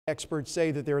Experts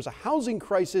say that there is a housing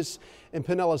crisis in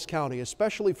Pinellas County,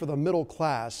 especially for the middle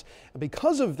class. And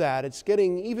because of that, it's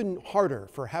getting even harder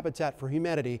for Habitat for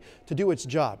Humanity to do its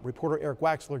job. Reporter Eric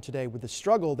Waxler today with the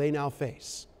struggle they now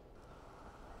face.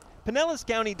 Pinellas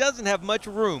County doesn't have much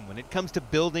room when it comes to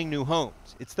building new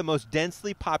homes. It's the most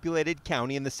densely populated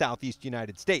county in the southeast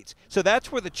United States. So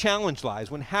that's where the challenge lies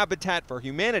when Habitat for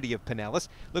Humanity of Pinellas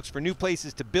looks for new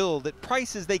places to build at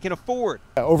prices they can afford.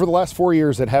 Over the last 4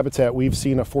 years at Habitat, we've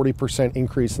seen a 40%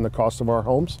 increase in the cost of our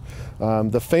homes.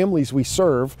 The families we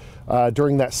serve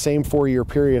during that same 4-year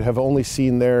period have only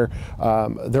seen their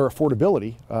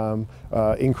affordability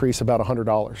increase about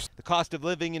 $100. The cost of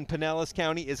living in Pinellas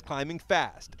County is climbing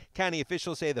fast. County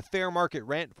officials say the fair market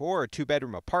rent for a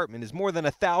 2-bedroom apartment is more than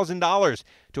 $1,000.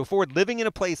 To afford living in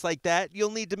a place like that,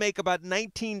 you'll need to make about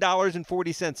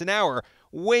 $19.40 an hour,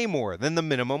 way more than the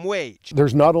minimum wage.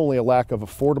 There's not only a lack of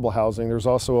affordable housing, there's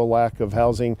also a lack of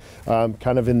housing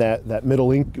kind of in that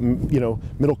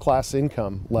middle class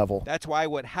income level. That's why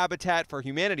what Habitat for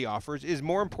Humanity offers is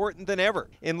more important than ever.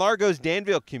 In Largo's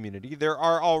Danville community, there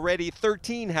are already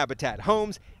 13 Habitat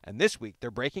homes, and this week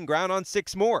they're breaking ground on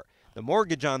 6 more. The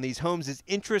mortgage on these homes is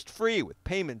interest-free, with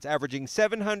payments averaging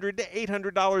 $700 to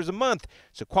 $800 a month,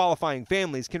 so qualifying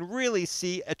families can really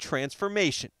see a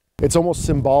transformation. It's almost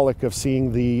symbolic of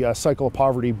seeing the cycle of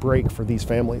poverty break for these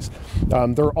families.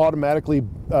 They're automatically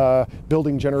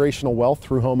building generational wealth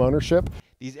through home ownership.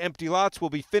 These empty lots will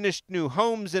be finished new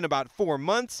homes in about 4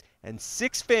 months, and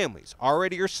 6 families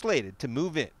already are slated to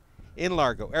move in. In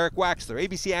Largo, Eric Waxler,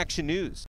 ABC Action News.